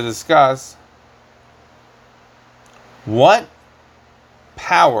 is to discuss what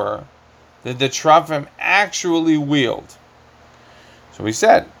power did the Trufim actually wield. So we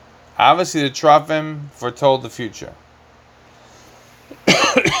said, obviously the Trufim foretold the future.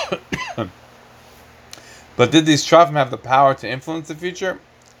 But did these Trufim have the power to influence the future?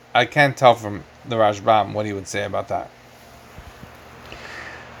 I can't tell from the Rashbam what he would say about that.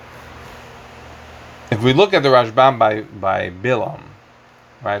 If we look at the Rashbam by Bilam,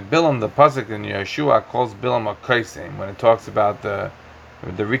 right? Bilam, the pasuk in Yeshua calls Bilam a kaisim when it talks about the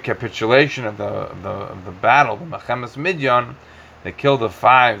recapitulation of the battle, the Mechemes Midyan. They killed the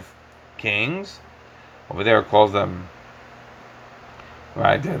 5 kings. Over there it calls them,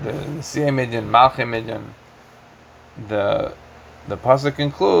 right? The Siyei Midyan, Malchei Midyan. The pasuk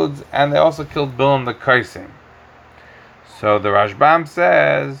includes, and they also killed Bilam the kaisim. So the Rashbam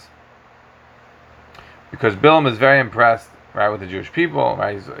says, because Bilam is very impressed, right, with the Jewish people,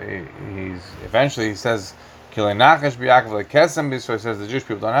 right? He's eventually he says, "Kilei nachash b'Yaakov lekesem," so he says the Jewish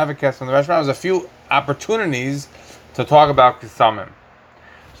people don't have a kesem. The Rashbam has a few opportunities to talk about kesamim.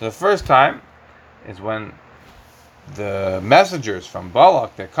 So the first time is when the messengers from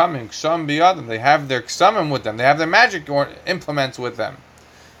Balak, they're coming, ksam biyadim, they have their kesamim with them, they have their magic implements with them.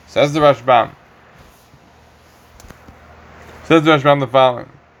 Says the Rashbam. Says the Rashbam the following: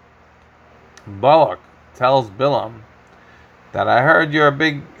 Balak tells Bilam that I heard you're a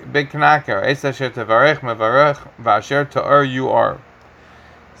big knacker. Es asher tevarech mevarech v'asher ta'or you are.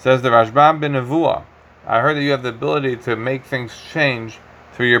 Says the Rashbam ben Nevuah, I heard that you have the ability to make things change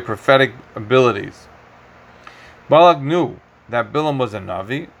through your prophetic abilities. Balak knew that Bilam was a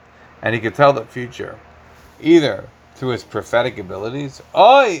Navi, and he could tell the future, either through his prophetic abilities,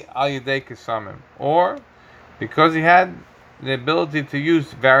 oy al yedei kesamim, or because he had the ability to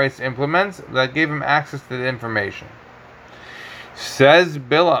use various implements that gave him access to the information. Says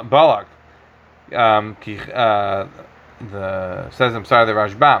Balak, the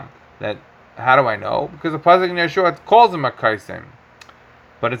Rashbam, that how do I know? Because the pasuk in Yeshua calls him a kaisim,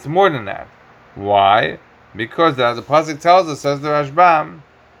 but it's more than that. Why? Because as the pasuk tells us, says the Rashbam,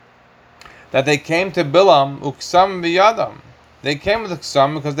 that they came to Bilam uksam v'yadam. They came with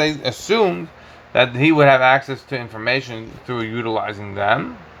uksam because they assumed that he would have access to information through utilizing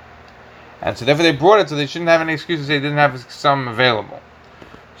them, and so therefore they brought it so they shouldn't have any excuse to say they didn't have uksam available.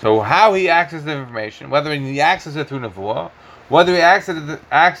 So how he accessed the information, whether he accessed it through Nevuah, whether he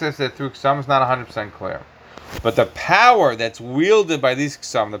accessed it through Ksam is not 100% clear. But the power that's wielded by these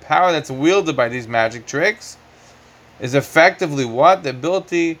Ksam, the power that's wielded by these magic tricks, is effectively what? The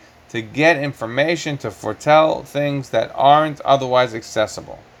ability to get information, to foretell things that aren't otherwise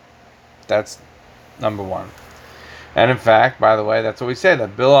accessible. That's number one. And in fact, by the way, that's what we say,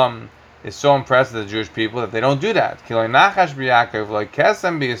 that Bilam is so impressed with the Jewish people that they don't do that. The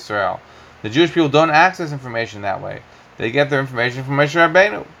Jewish people don't access information that way. They get their information from Moshe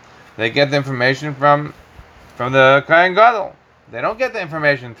Rabbeinu. They get the information from the Kohen Gadol. They don't get the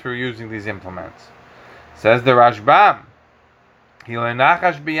information through using these implements. Says the Rashbam, they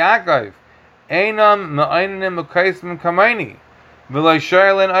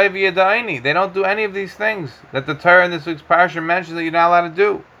don't do any of these things that the Torah in this week's parasha mentions that you're not allowed to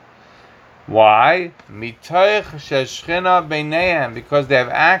do. Why? Because they have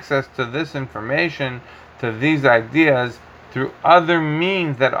access to this information, to these ideas, through other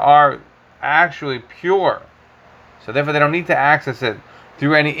means that are actually pure. So therefore they don't need to access it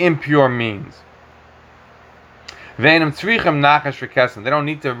through any impure means. They don't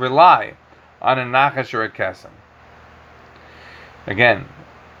need to rely on a nachash or a kesem. Again,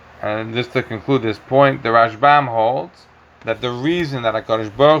 and just to conclude this point, the Rashbam holds that the reason that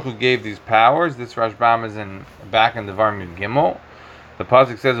HaKadosh Baruch Hu gave these powers, this Rashbam is back in the Devarim Yud Gimel. The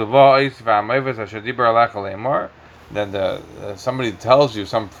pasuk says, that somebody tells you,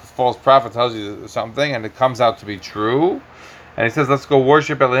 some false prophet tells you something, and it comes out to be true, and he says, let's go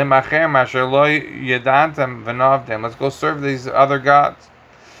worship Elohim Achem Asher Lo Yedantem V'Novdem. Let's go serve these other gods.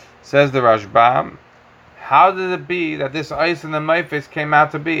 Says the Rashbam, how did it be that this ice and the Mephis came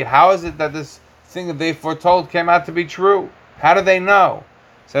out to be? How is it that this thing that they foretold came out to be true? How do they know?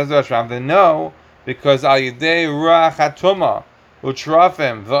 Says the Rashbam, they know because Al Yidei Ruach HaTumah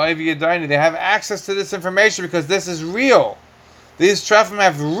Utrafim V'Oiv Yedayni, they have access to this information because this is real. These Trafim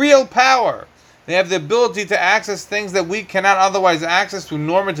have real power. They have the ability to access things that we cannot otherwise access through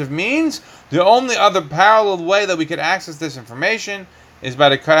normative means. The only other parallel way that we could access this information is by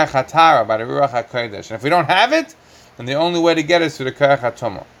the Koach HaTara, by the Ruach HaKodesh. And if we don't have it, then the only way to get it is through the Koach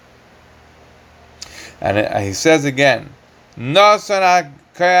HaTumah. And he says again, Nosan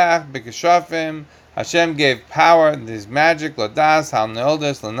HaKoach B'Keshafim, Hashem gave power, this magic, Ladas, Hal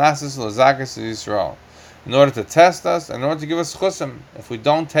Neodas, Lanasis, Lazakis, Yisrael, in order to test us, in order to give us chusim, if we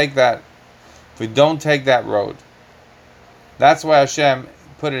don't take that road. That's why Hashem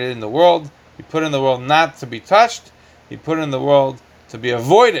put it in the world. He put it in the world not to be touched. He put it in the world to be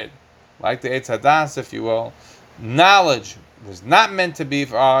avoided, like the Eitz Hadas, if you will. Knowledge was not meant to be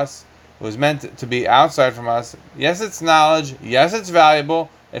for us. It was meant to be outside from us. Yes, it's knowledge. Yes, it's valuable.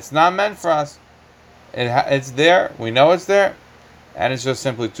 It's not meant for us. It's there. We know it's there, and it's just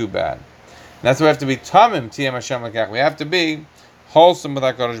simply too bad. And that's why we have to be tamim tiyem Hashem lekach. We have to be wholesome with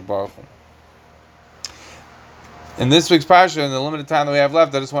HaKadosh Baruch Hu. In this week's parsha, in the limited time that we have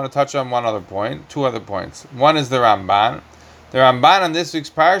left, I just want to touch on two other points. One is the Ramban. The Ramban on this week's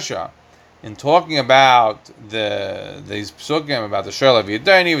parsha, in talking about these psukim, about the Shor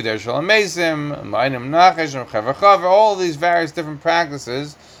Yedayni, V'der Shalom Mesim, Ma'inim Nachash, Chaver, all these various different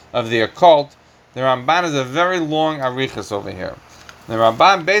practices of the occult, the Ramban is a very long arichas over here. The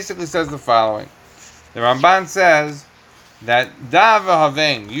Ramban basically says the following. The Ramban says that Dava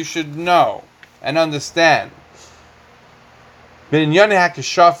Havein, you should know and understand, when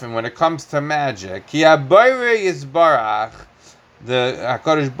it comes to magic, Ki Habayre Yisbarach, the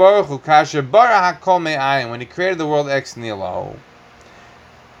HaKadosh Baruch Hu Kasher Bara HaKol Me'ayin, when he created the world ex nihilo,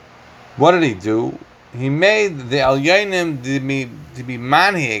 what did he do? He made the Elyonim to be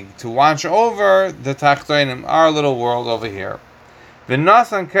manhig, to watch over the Tachtonim, our little world over here. And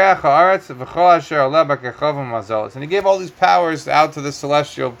he gave all these powers out to the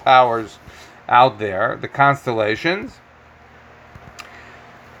celestial powers out there, the constellations.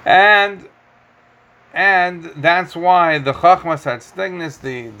 And that's why the Chachmas HaTzedeknis,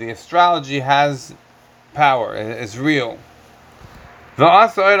 the astrology has power, it's real.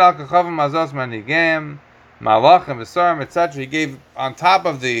 Etc. He gave, on top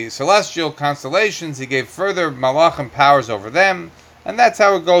of the celestial constellations, he gave further malachim powers over them, and that's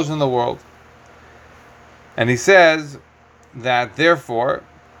how it goes in the world. And he says that therefore,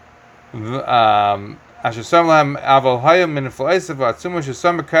 Asher Sam Lahem Aval Hayim Min Fleisav Atzuma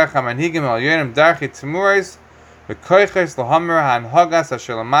Shesam Bekach HaManhigim Al Yerim Darchi Tmurais V'Koiches Lahamer HaNhagas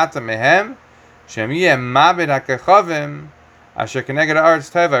Asher Lamata Mehem Shem Yeh Mabed HaKechavim Asher Keneged Haaretz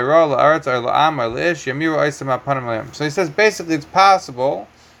Tov Vayro La'aretz Ar La'am Ar Le'ish Yamiru Oisam HaPanim Le'im. So he says basically it's possible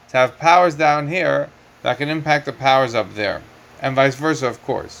to have powers down here that can impact the powers up there, and vice versa, of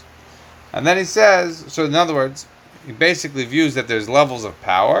course. And then he says, so in other words, he basically views that there's levels of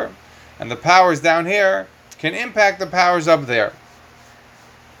power, and the powers down here can impact the powers up there.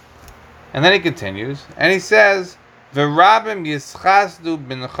 And then he continues, and he says, "V'rabim yischasdu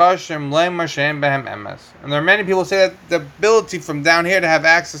b'nechashim le'mar she'en behem emes." And there are many people who say that the ability from down here to have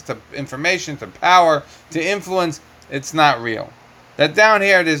access to information, to power, to influence, it's not real. That down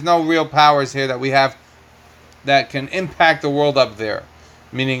here, there's no real powers here that we have that can impact the world up there,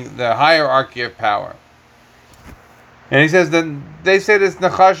 meaning the hierarchy of power. And he says that they say this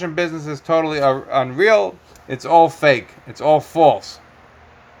Nechashim business is totally unreal. It's all fake. It's all false.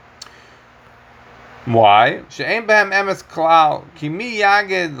 Why? She'ein behem emes klal ki mi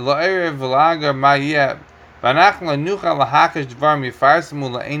yaged lo'erev v'lagar ma yeh v'anachnu lenucha lahakish dvarim yifarsamu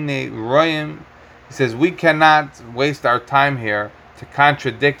la'einei royim. He says we cannot waste our time here to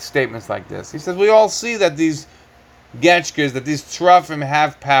contradict statements like this. He says we all see that these getchkes, that these trufim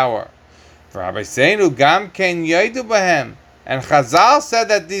have power. Rabbi Seinu gam ken yaidu bahem, and Chazal said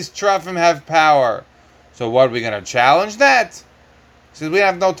that these trufim have power. So what, are we going to challenge that? He says we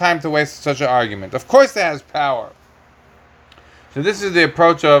have no time to waste such an argument. Of course it has power. So this is the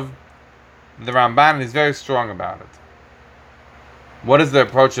approach of the Ramban, and he's very strong about it. What is the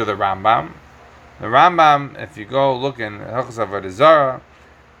approach of the Rambam? The Rambam, if you go look in Hilchos Avodah Zarah,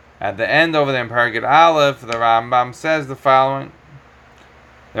 at the end over there in Paragid Aleph, the Rambam says the following.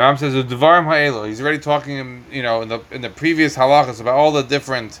 The Rambam says, "U'devarim ha'elu." He's already talking, in the previous halachas about all the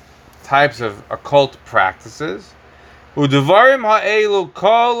different types of occult practices. "U'devarim ha'elu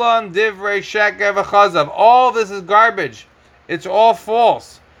kolon divrei sheker v'chazav." All this is garbage. It's all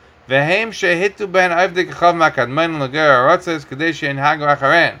false. V'heim shehitu ben avdei kachav makadmen l'ger haratzes kadei she'inhagu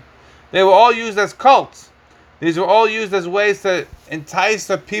acharen. They were all used as cults. These were all used as ways to entice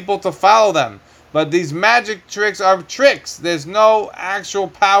the people to follow them. But these magic tricks are tricks. There's no actual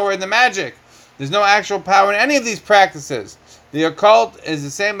power in the magic. There's no actual power in any of these practices. The occult is the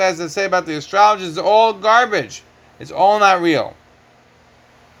same as they say about the astrologers. It's all garbage. It's all not real.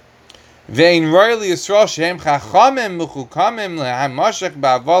 And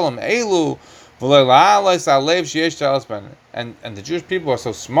the Jewish people are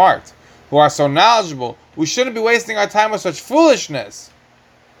so smart, who are so knowledgeable. We shouldn't be wasting our time with such foolishness.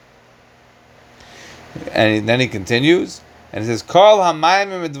 And then he continues, and he says, "Kol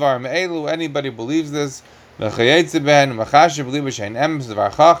hamayim midvarim elu." Anybody believes this, anyone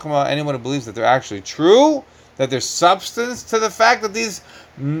who believes that they're actually true, that there's substance to the fact that these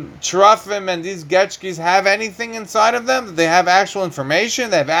trufim and these getchkis have anything inside of them, that they have actual information,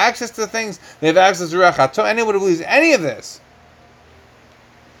 they have access to things, they have access to Ruach HaTov. Anyone who believes any of this,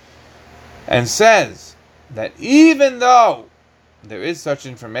 and says that even though there is such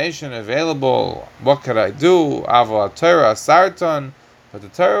information available, what could I do? Avo Torah sarton, but the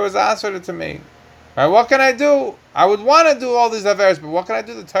Torah was answered to me. Right? What can I do? I would want to do all these averes, but what can I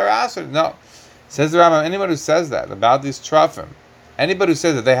do? The Torah answered. No, says the Rambam. Anybody who says that about these trufim, anybody who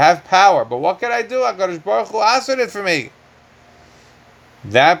says that they have power, but what can I do? HaKadosh Baruch Hu answered it for me.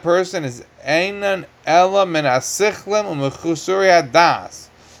 That person is einan ela min asichlim u'mechusuri hadas.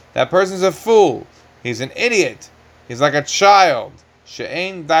 That person is a fool. He's an idiot. He's like a child,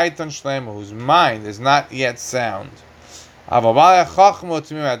 she'ein daitan shlema, whose mind is not yet sound. People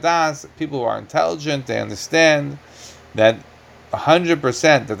who are intelligent, they understand that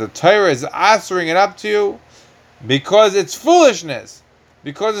 100% that the Torah is answering it up to you because it's foolishness,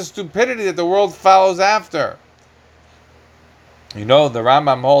 because it's stupidity that the world follows after. The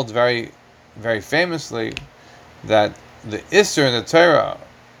Rambam holds very, very famously that the Isser in the Torah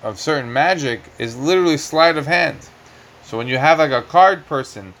of certain magic is literally sleight of hand. So when you have like a card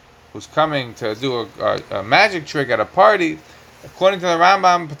person who's coming to do a magic trick at a party, according to the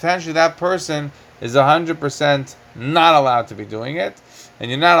Rambam, potentially that person is 100% not allowed to be doing it, and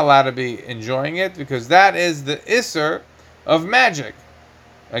you're not allowed to be enjoying it, because that is the Isser of magic.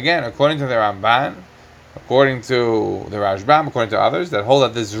 Again, according to the Ramban, according to the Rashbam, according to others that hold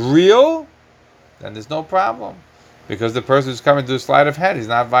that this is real, then there's no problem. Because the person who's coming to do sleight of hand, he's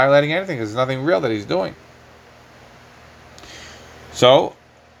not violating anything, because there's nothing real that he's doing. So,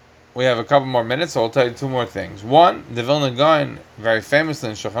 we have a couple more minutes, so I'll tell you two more things. One, the Vilna Gaon, very famously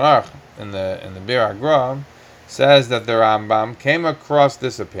in Shulchan Aruch, in the Bir Agra, says that the Rambam came across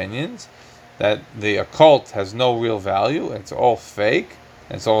this opinions, that the occult has no real value, it's all fake,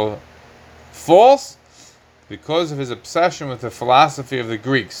 it's all false, because of his obsession with the philosophy of the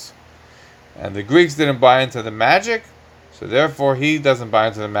Greeks. And the Greeks didn't buy into the magic, so therefore he doesn't buy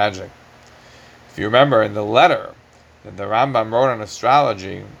into the magic. If you remember in the letter that the Rambam wrote on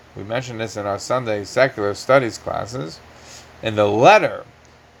astrology, we mentioned this in our Sunday secular studies classes, in the letter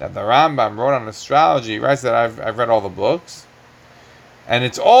that the Rambam wrote on astrology, he writes that I've read all the books, and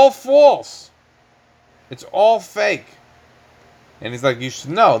it's all false. It's all fake. And he's like, you should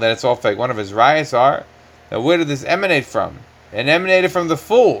know that it's all fake. One of his riots are, that where did this emanate from? It emanated from the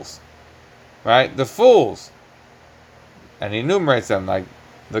fools. Right? The fools. And he enumerates them, like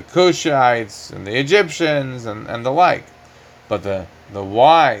the Cushites and the Egyptians and the like. But the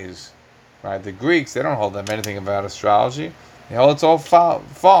wise, right, the Greeks, they don't hold them anything about astrology. They hold it's all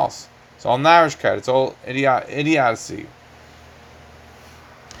false. It's all narishkeit. It's all idiocy.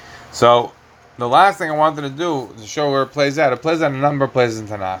 So, the last thing I wanted to do to show where it plays out a number of places in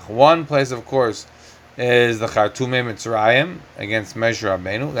Tanakh. One place, of course, is the Chartumei Mitzrayim against Moshe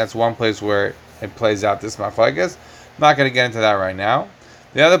Rabbeinu. That's one place where it plays out, this machlokes. I'm not going to get into that right now.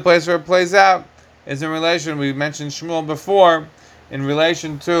 The other place where it plays out is in relation, we mentioned Shmuel before, in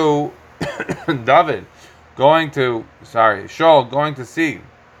relation to David Shaul going to see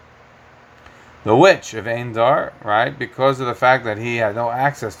the witch of Ein Dar, right? Because of the fact that he had no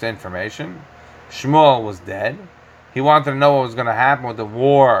access to information. Shmuel was dead. He wanted to know what was going to happen with the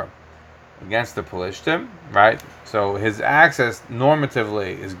war against the Pelishtim, right? So his access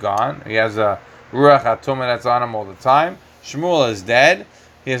normatively is gone. He has a Ruach HaTumah that's on him all the time. Shmuel is dead.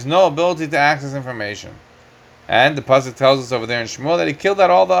 He has no ability to access information. And the pasuk tells us over there in Shmuel that he killed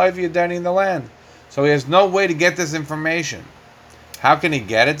out all the Ivy Adani in the land. So he has no way to get this information. How can he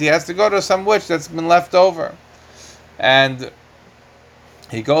get it? He has to go to some witch that's been left over. And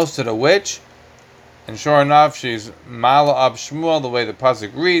he goes to the witch, and sure enough, she's Mala Ab Shmuel, the way the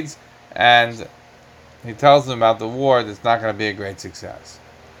pasuk reads, and he tells him about the war that's not going to be a great success.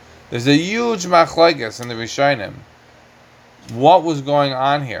 There's a huge machlokes in the Rishonim. What was going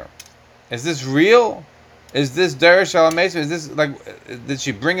on here? Is this real? Is this Derish Alamesim? Is this like, did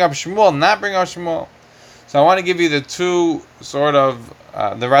she bring up Shmuel, not bring up Shmuel? So I want to give you the two sort of,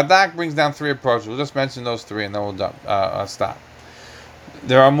 the Radak brings down three approaches. We'll just mention those three and then we'll stop.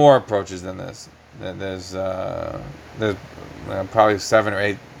 There are more approaches than this. There's probably 7 or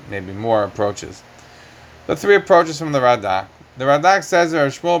 8, maybe more approaches. The three approaches from the Radak. The Radak says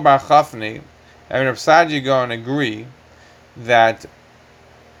that Shmuel Bar Chafni and Reb Saadia go and agree that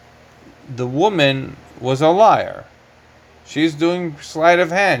the woman was a liar. She's doing sleight of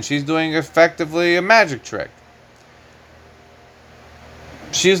hand. She's doing effectively a magic trick.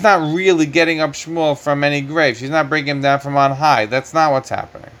 She's not really getting up Shmuel from any grave. She's not bringing him down from on high. That's not what's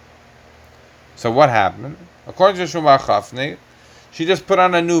happening. So what happened? According to Shmuel Bar Chafni, she just put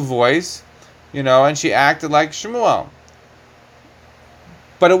on a new voice, and she acted like Shmuel.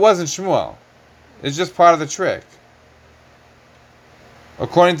 But it wasn't Shmuel. It's just part of the trick.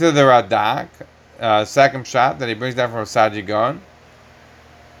 According to the Radak, second shot that he brings down from Saadia Gaon,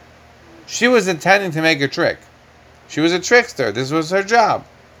 she was intending to make a trick. She was a trickster. This was her job.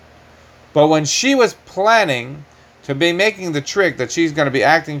 But when she was planning to be making the trick that she's going to be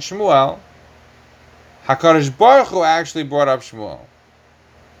acting Shmuel, HaKadosh Baruch Hu actually brought up Shmuel.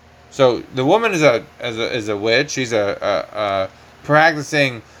 So the woman is a witch. She's a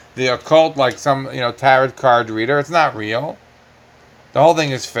practicing the occult like some tarot card reader. It's not real. The whole thing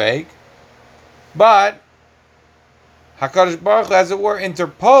is fake. But HaKadosh Baruch Hu, as it were,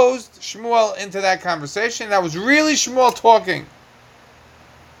 interposed Shmuel into that conversation. That was really Shmuel talking.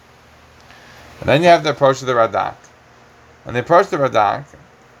 And then you have the approach of the Radak. And the approach of the Radak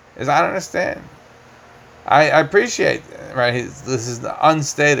is, I don't understand. I appreciate, right? This is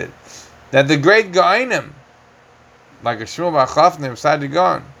unstated, that the great Gaonim, like a Shmuel Bar Chafni, Saadia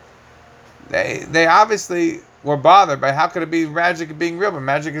Gaon, they obviously were bothered by how could it be magic being real, but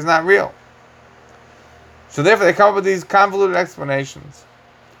magic is not real. So therefore they come up with these convoluted explanations.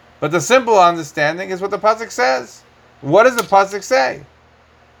 But the simple understanding is what the pasuk says. What does the pasuk say?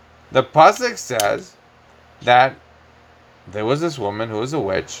 The pasuk says that there was this woman who was a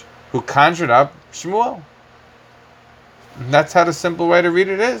witch who conjured up Shmuel. And that's how the simple way to read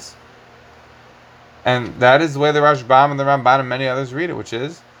it is. And that is the way the Rashbam and the Ramban and many others read it, which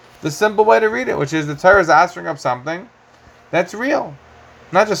is the simple way to read it, which is the Torah is answering up something that's real.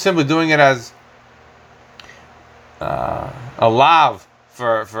 Not just simply doing it as a lav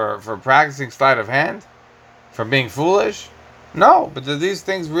for practicing sleight of hand, for being foolish. No, but these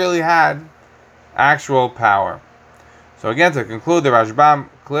things really had actual power. So again, to conclude, the Rashbam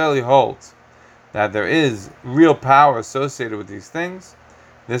clearly holds that there is real power associated with these things.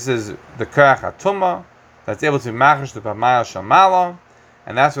 This is the Kerach HaTumah that's able to machish the Pamayel Shamala,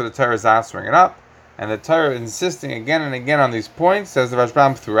 and that's where the Torah is answering it up. And the Torah is insisting again and again on these points, says the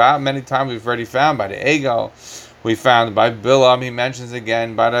Rashbam throughout. Many times we've already found by the Egel, we found by Bilam, he mentions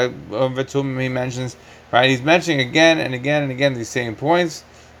again, by the Vetumim he mentions, right? He's mentioning again and again and again these same points,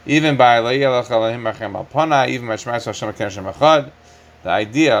 even by even by the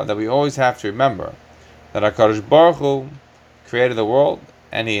idea that we always have to remember that HaKadosh Baruch Hu created the world,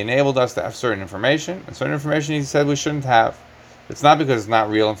 and He enabled us to have certain information, and certain information He said we shouldn't have. It's not because it's not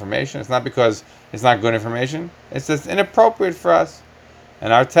real information, it's not because it's not good information, it's just inappropriate for us.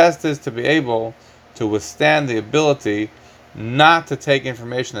 And our test is to be able to withstand the ability not to take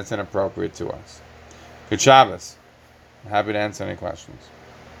information that's inappropriate to us. Good Shabbos. I'm happy to answer any questions.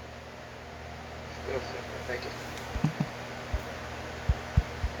 Thank you.